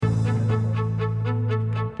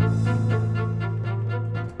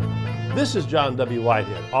This is John W.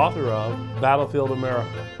 Whitehead, author of Battlefield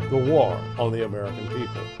America, The War on the American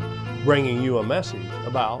People, bringing you a message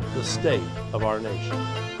about the state of our nation.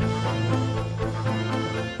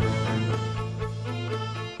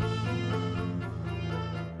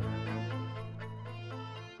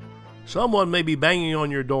 Someone may be banging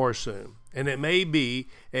on your door soon, and it may be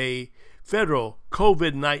a federal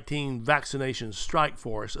COVID-19 vaccination strike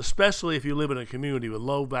force, especially if you live in a community with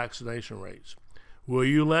low vaccination rates. Will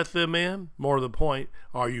you let them in? More to the point,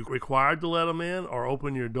 are you required to let them in or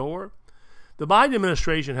open your door? The Biden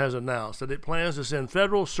administration has announced that it plans to send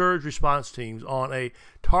federal surge response teams on a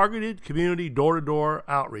targeted community door-to-door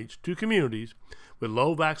outreach to communities with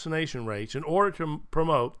low vaccination rates in order to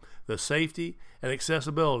promote the safety and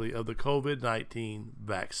accessibility of the COVID-19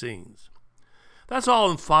 vaccines. That's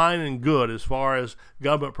all fine and good as far as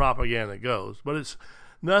government propaganda goes, but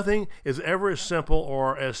nothing is ever as simple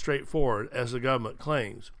or as straightforward as the government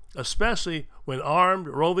claims, especially when armed,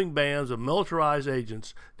 roving bands of militarized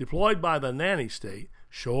agents deployed by the nanny state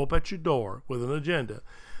show up at your door with an agenda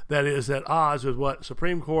that is at odds with what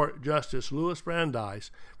Supreme Court Justice Louis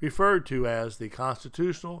Brandeis referred to as the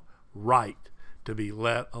constitutional right to be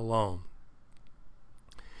let alone.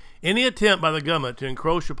 Any attempt by the government to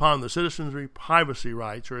encroach upon the citizens' privacy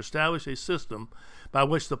rights or establish a system by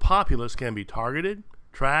which the populace can be targeted,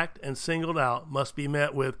 tracked, and singled out must be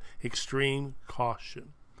met with extreme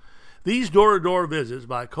caution. These door-to-door visits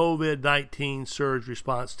by COVID-19 surge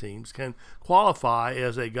response teams can qualify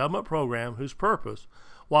as a government program whose purpose,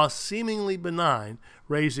 while seemingly benign,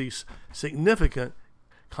 raises significant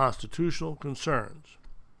constitutional concerns.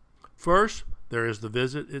 First, there is the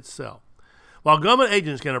visit itself. While government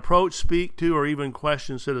agents can approach, speak to, or even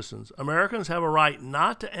question citizens, Americans have a right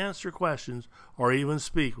not to answer questions or even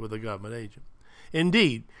speak with a government agent.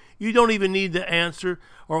 Indeed, you don't even need to answer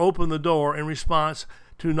or open the door in response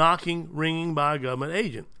to ringing by a government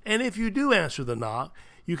agent. And if you do answer the knock,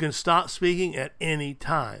 you can stop speaking at any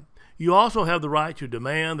time. You also have the right to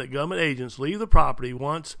demand that government agents leave the property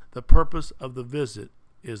once the purpose of the visit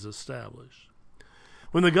is established.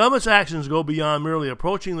 When the government's actions go beyond merely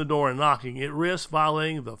approaching the door and knocking, it risks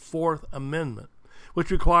violating the Fourth Amendment,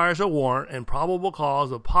 which requires a warrant and probable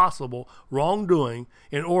cause of possible wrongdoing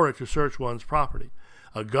in order to search one's property.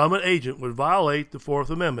 A government agent would violate the Fourth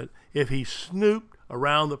Amendment if he snooped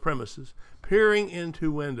around the premises, peering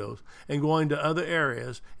into windows, and going to other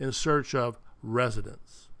areas in search of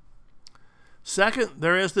residents. Second,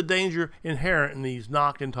 there is the danger inherent in these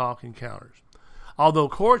knock-and-talk encounters. Although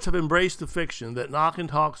courts have embraced the fiction that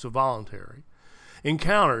knock-and-talks are voluntary,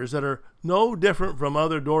 encounters that are no different from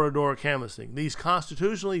other door-to-door canvassing, these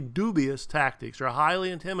constitutionally dubious tactics are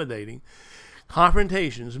highly intimidating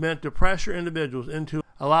confrontations meant to pressure individuals into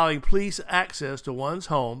allowing police access to one's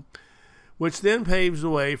home, which then paves the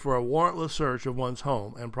way for a warrantless search of one's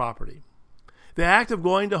home and property. The act of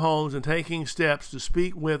going to homes and taking steps to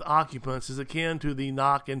speak with occupants is akin to the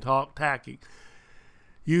knock-and-talk tactic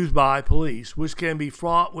used by police, which can be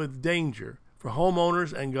fraught with danger for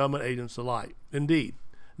homeowners and government agents alike. Indeed,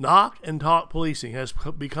 knock-and-talk policing has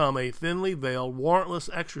become a thinly veiled, warrantless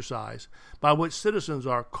exercise by which citizens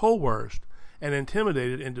are coerced and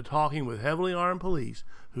intimidated into talking with heavily armed police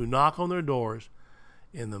who knock on their doors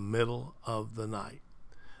in the middle of the night.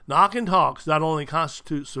 Knock-and-talks not only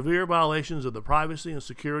constitute severe violations of the privacy and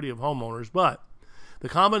security of homeowners, but the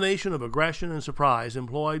combination of aggression and surprise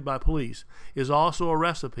employed by police is also a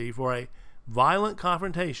recipe for a violent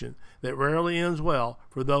confrontation that rarely ends well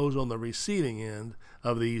for those on the receiving end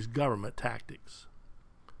of these government tactics.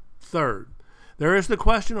 Third, there is the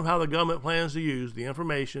question of how the government plans to use the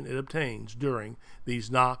information it obtains during these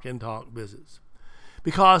knock-and-talk visits.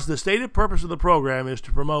 Because the stated purpose of the program is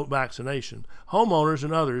to promote vaccination, homeowners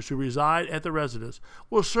and others who reside at the residence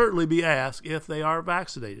will certainly be asked if they are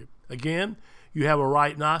vaccinated. Again, you have a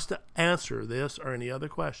right not to answer this or any other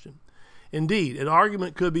question. Indeed, an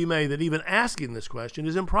argument could be made that even asking this question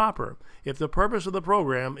is improper if the purpose of the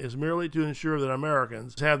program is merely to ensure that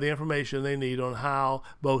Americans have the information they need on how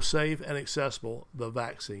both safe and accessible the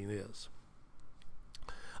vaccine is.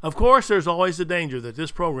 Of course, there's always the danger that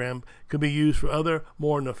this program could be used for other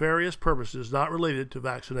more nefarious purposes not related to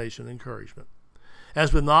vaccination encouragement.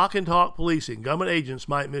 As with knock-and-talk policing, government agents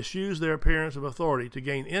might misuse their appearance of authority to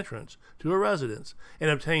gain entrance to a residence and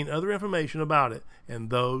obtain other information about it and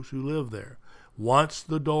those who live there. Once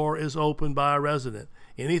the door is opened by a resident,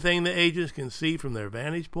 anything the agents can see from their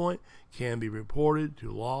vantage point can be reported to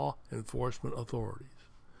law enforcement authorities.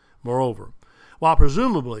 Moreover, while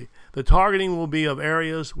presumably the targeting will be of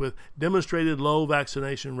areas with demonstrated low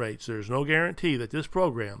vaccination rates, there is no guarantee that this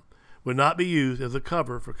program would not be used as a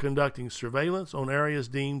cover for conducting surveillance on areas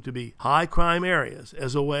deemed to be high crime areas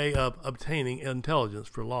as a way of obtaining intelligence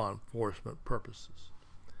for law enforcement purposes.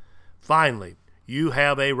 Finally, you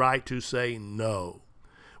have a right to say no.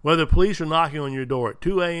 Whether police are knocking on your door at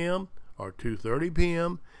 2 a.m. or 2:30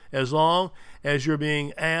 p.m., as long as you're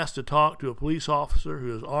being asked to talk to a police officer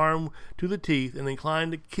who is armed to the teeth and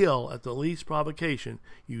inclined to kill at the least provocation,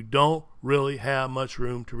 you don't really have much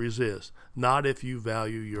room to resist, not if you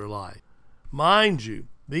value your life. Mind you,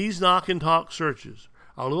 these knock-and-talk searches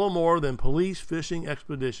are little more than police fishing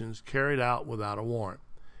expeditions carried out without a warrant.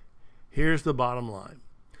 Here's the bottom line.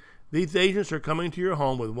 These agents are coming to your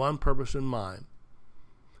home with one purpose in mind: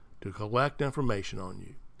 to collect information on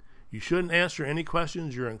you. You shouldn't answer any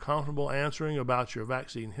questions you're uncomfortable answering about your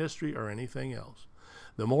vaccine history or anything else.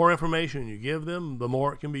 The more information you give them, the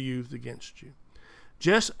more it can be used against you.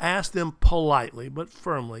 Just ask them politely but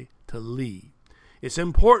firmly to leave. It's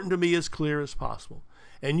important to be as clear as possible,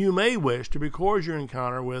 and you may wish to record your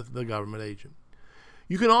encounter with the government agent.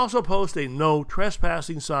 You can also post a no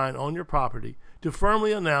trespassing sign on your property to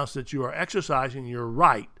firmly announce that you are exercising your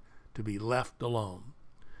right to be left alone.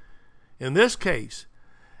 In this case,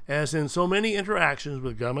 as in so many interactions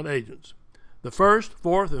with government agents, the First,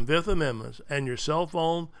 Fourth, and Fifth Amendments and your cell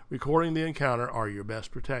phone recording the encounter are your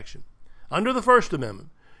best protection. Under the First Amendment,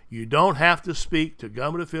 you don't have to speak to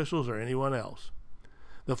government officials or anyone else.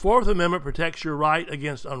 The Fourth Amendment protects your right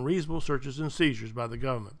against unreasonable searches and seizures by the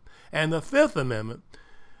government. And the Fifth Amendment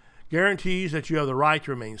guarantees that you have the right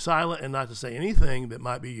to remain silent and not to say anything that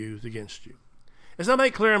might be used against you. As I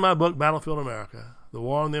make clear in my book, Battlefield America, The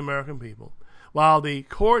War on the American People, while the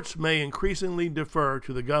courts may increasingly defer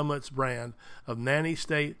to the government's brand of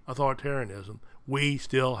nanny-state authoritarianism, we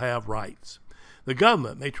still have rights. The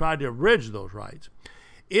government may try to abridge those rights.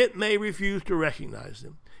 It may refuse to recognize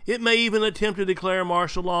them. It may even attempt to declare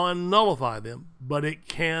martial law and nullify them, but it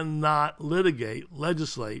cannot litigate,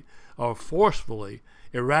 legislate, or forcefully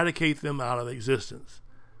eradicate them out of existence.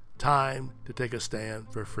 Time to take a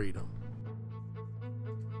stand for freedom.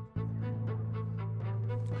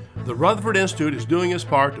 The Rutherford Institute is doing its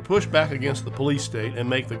part to push back against the police state and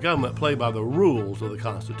make the government play by the rules of the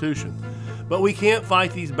Constitution. But we can't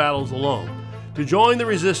fight these battles alone. To join the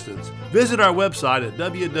resistance, visit our website at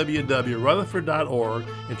www.rutherford.org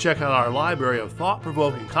and check out our library of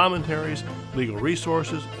thought-provoking commentaries, legal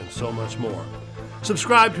resources, and so much more.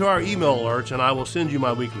 Subscribe to our email alerts and I will send you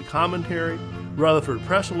my weekly commentary, Rutherford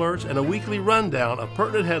Press Alerts, and a weekly rundown of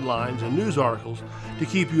pertinent headlines and news articles to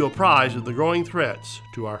keep you apprised of the growing threats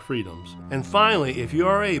to our freedoms. And finally, if you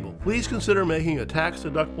are able, please consider making a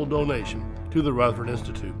tax-deductible donation to the Rutherford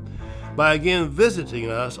Institute by again visiting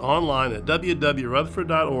us online at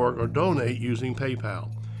www.rutherford.org or donate using PayPal.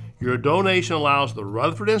 Your donation allows the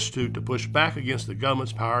Rutherford Institute to push back against the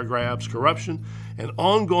government's power grabs, corruption, and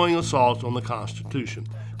ongoing assaults on the Constitution.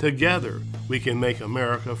 Together, we can make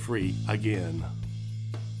America free again.